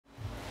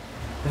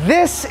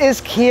This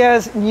is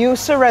Kia's new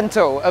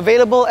Sorento,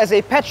 available as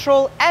a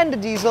petrol and a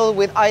diesel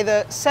with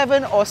either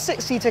 7 or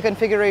 6-seater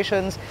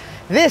configurations.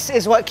 This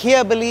is what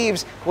Kia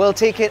believes will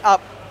take it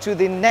up to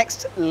the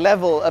next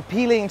level,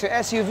 appealing to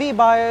SUV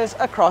buyers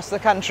across the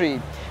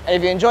country. And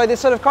if you enjoy this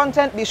sort of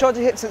content, be sure to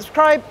hit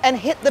subscribe and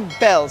hit the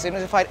bell so you're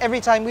notified every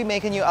time we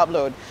make a new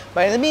upload.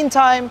 But in the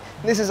meantime,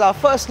 this is our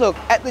first look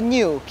at the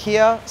new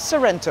Kia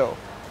Sorento.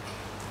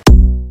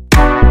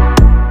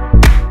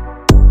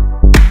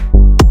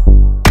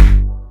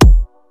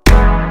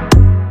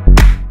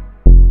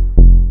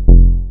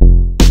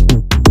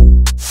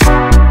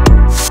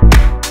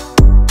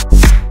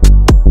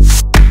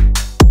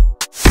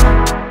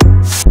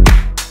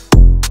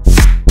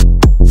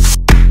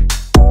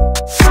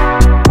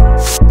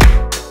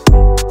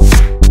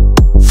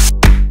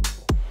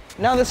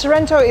 Now, the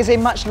Sorento is a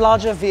much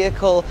larger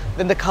vehicle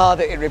than the car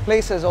that it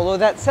replaces, although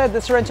that said, the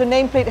Sorento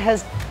nameplate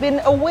has been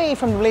away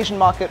from the Malaysian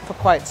market for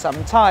quite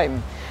some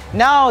time.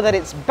 Now that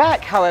it's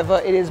back,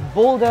 however, it is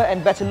bolder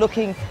and better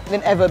looking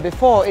than ever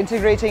before,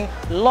 integrating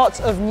lots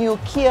of new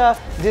Kia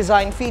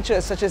design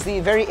features such as the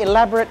very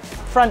elaborate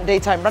front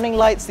daytime running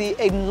lights, the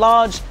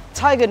enlarged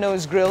tiger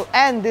nose grille,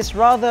 and this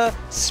rather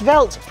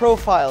svelte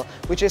profile,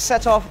 which is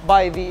set off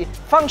by the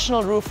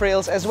functional roof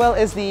rails as well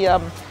as the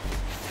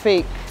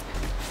fake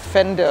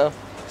fender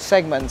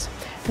segments.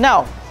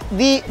 Now,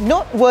 the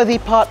noteworthy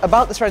part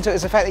about the Sorento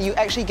is the fact that you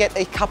actually get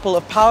a couple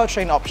of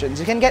powertrain options.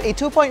 You can get a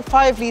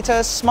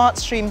 2.5-litre Smart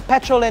Stream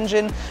petrol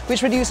engine, which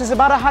produces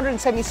about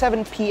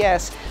 177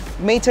 PS,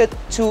 mated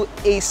to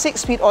a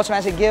 6-speed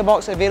automatic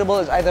gearbox available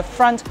as either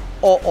front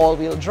or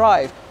all-wheel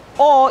drive.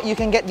 Or you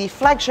can get the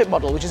flagship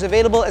model, which is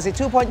available as a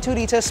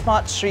 2.2-litre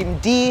Smart Stream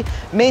D,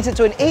 mated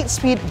to an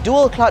 8-speed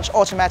dual-clutch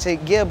automatic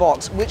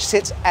gearbox, which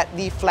sits at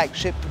the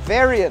flagship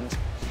variant.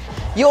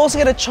 You also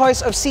get a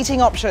choice of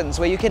seating options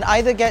where you can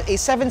either get a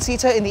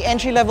 7-seater in the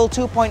entry-level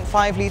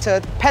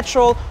 2.5-litre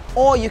petrol,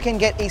 or you can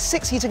get a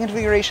 6-seater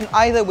configuration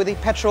either with a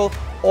petrol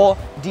or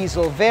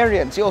diesel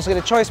variants. You also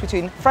get a choice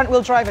between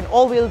front-wheel drive and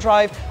all-wheel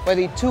drive, where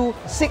the two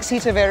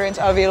 6-seater variants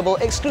are available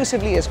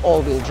exclusively as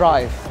all-wheel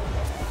drive.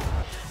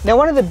 Now,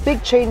 one of the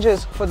big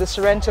changes for the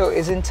Sorento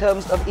is in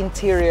terms of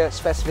interior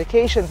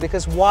specifications,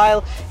 because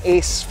while a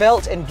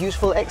svelte and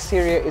beautiful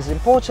exterior is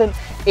important,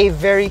 a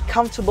very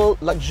comfortable,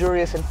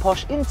 luxurious and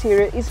posh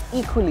interior is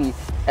equally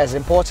as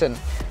important.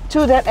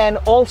 To that end,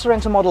 all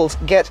Sorento models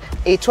get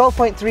a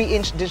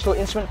 12.3-inch digital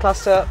instrument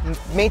cluster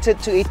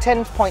mated to a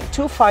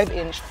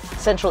 10.25-inch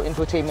central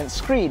infotainment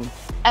screen.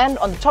 And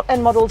on the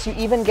top-end models, you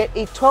even get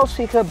a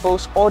 12-speaker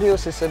Bose audio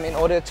system in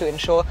order to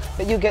ensure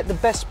that you get the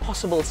best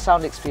possible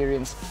sound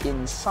experience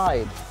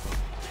inside.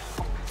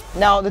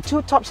 Now, the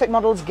two top-spec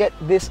models get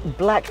this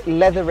black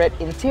leatherette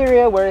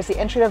interior, whereas the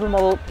entry-level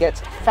model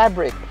gets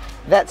fabric.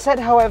 That said,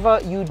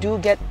 however, you do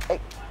get a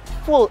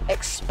full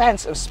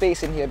expanse of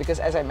space in here because,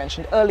 as I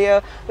mentioned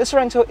earlier, the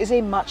Sorento is a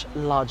much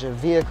larger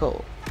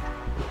vehicle.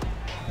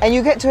 And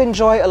you get to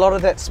enjoy a lot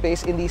of that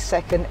space in the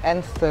second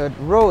and third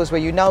rows, where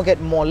you now get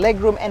more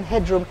legroom and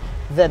headroom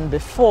than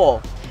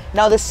before.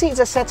 Now, the seats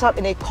are set up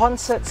in a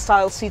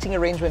concert-style seating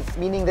arrangement,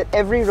 meaning that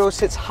every row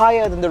sits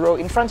higher than the row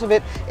in front of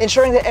it,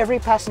 ensuring that every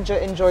passenger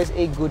enjoys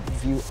a good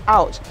view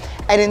out.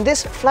 And in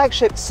this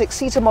flagship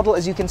 6-seater model,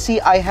 as you can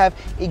see, I have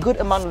a good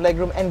amount of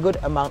legroom and good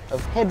amount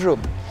of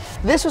headroom.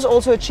 This was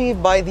also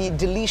achieved by the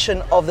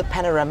deletion of the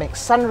panoramic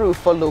sunroof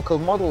for local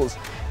models,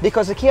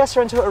 because the Kia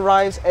Sorento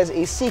arrives as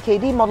a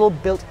CKD model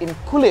built in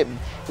Kulim,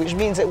 which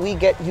means that we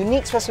get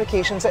unique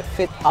specifications that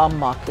fit our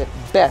market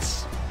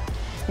best.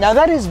 Now,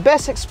 that is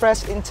best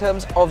expressed in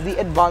terms of the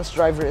advanced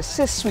driver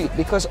assist suite,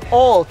 because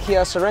all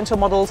Kia Sorento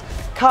models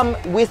come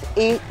with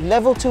a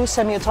level 2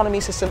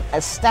 semi-autonomy system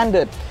as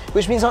standard,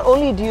 which means not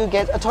only do you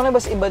get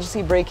autonomous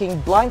emergency braking,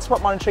 blind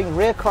spot monitoring,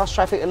 rear cross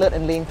traffic alert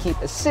and lane keep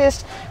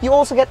assist, you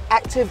also get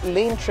active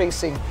lane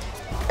tracing,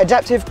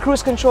 adaptive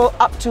cruise control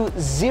up to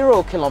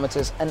 0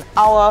 kilometers an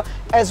hour,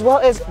 as well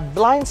as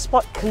blind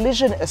spot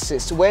collision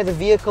assist, where the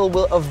vehicle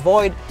will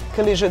avoid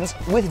collisions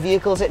with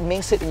vehicles that may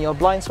sit in your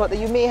blind spot that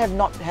you may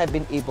not have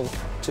been able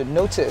to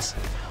notice.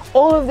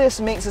 All of this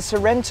makes the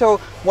Sorento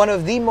one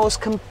of the most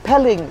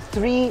compelling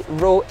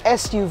 3-row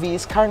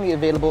SUVs currently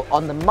available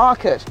on the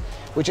market,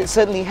 which it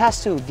certainly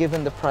has to,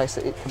 given the price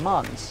that it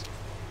commands.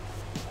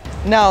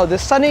 Now, the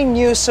stunning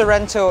new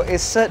Sorento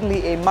is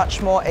certainly a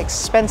much more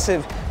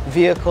expensive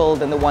vehicle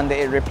than the one that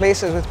it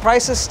replaces, with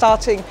prices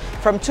starting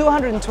from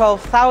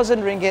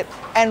 212,000 ringgit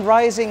and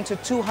rising to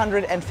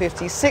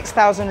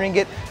 256,000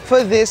 ringgit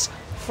for this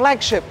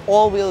flagship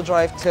all-wheel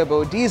drive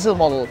turbo diesel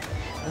model.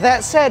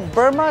 That said,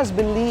 BERMAZ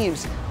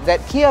believes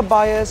that Kia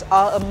buyers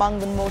are among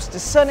the most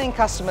discerning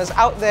customers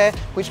out there,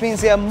 which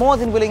means they are more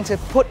than willing to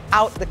put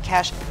out the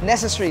cash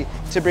necessary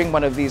to bring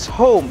one of these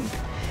home.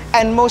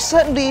 And most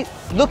certainly,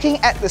 looking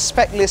at the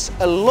spec list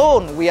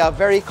alone, we are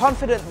very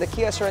confident the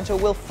Kia Sorento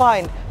will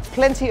find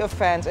plenty of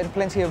fans and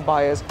plenty of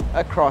buyers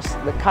across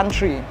the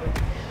country.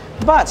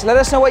 But let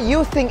us know what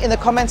you think in the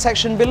comment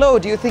section below.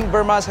 Do you think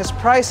BERMAZ has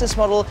priced this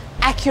model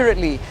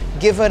accurately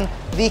given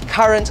the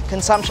current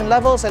consumption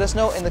levels. Let us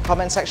know in the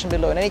comment section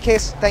below. In any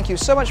case, thank you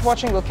so much for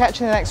watching. We'll catch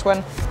you in the next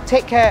one.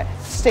 Take care,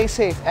 stay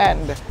safe,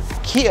 and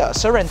Kia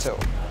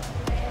Sorento.